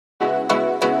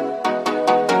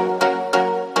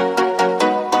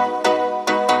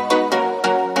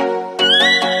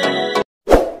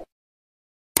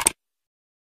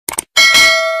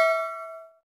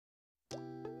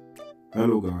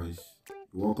Hello guys,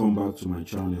 welcome back to my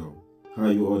channel. How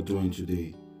you all doing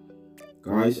today?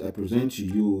 Guys, I present to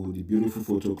you the beautiful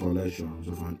photo collections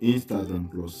of an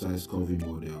Instagram plus size curvy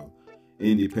model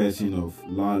in the person of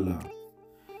Lala.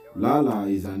 Lala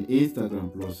is an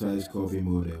Instagram plus size curvy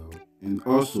model and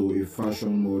also a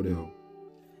fashion model.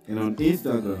 And on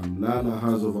Instagram, Lala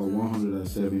has over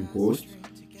 107 posts.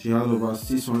 She has over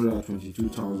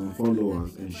 622,000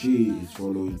 followers and she is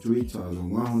following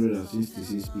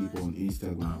 3,166 people on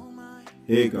Instagram.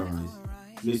 Hey guys,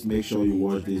 please make sure you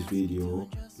watch this video,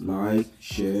 like,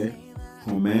 share,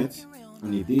 comment,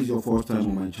 and if this is your first time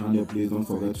on my channel, please don't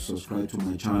forget to subscribe to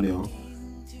my channel.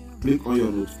 Click on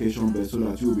your notification bell so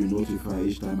that you will be notified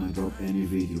each time I drop any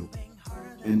video.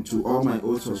 And to all my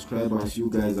old subscribers, you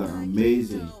guys are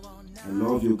amazing. I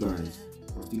love you guys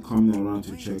for still coming around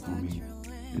to check on me.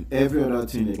 And every other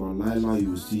thing about Lila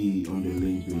you see on the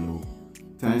link below.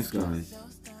 Thanks guys.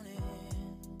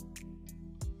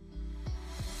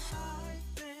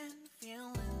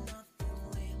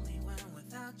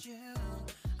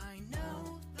 I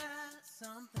know that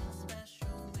something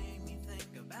special made me think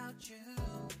about you.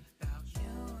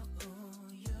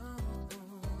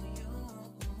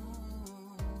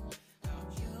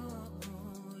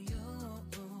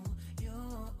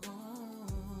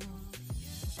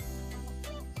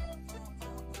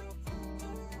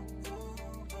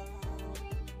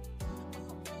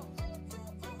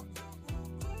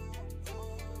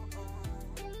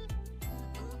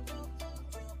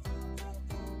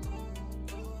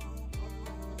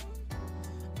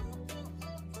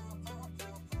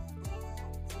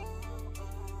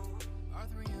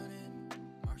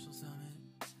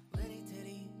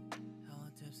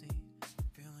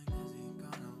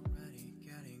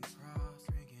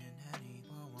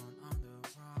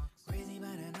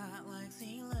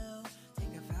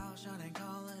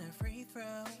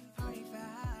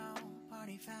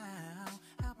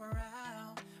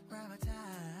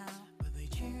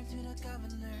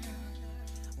 Governor,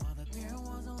 while the beer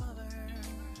was a lover.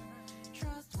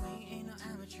 Trust me, ain't no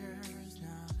amateurs.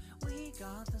 Now we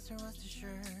got this, rest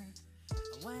assured.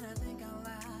 When I think out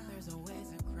loud, there's a way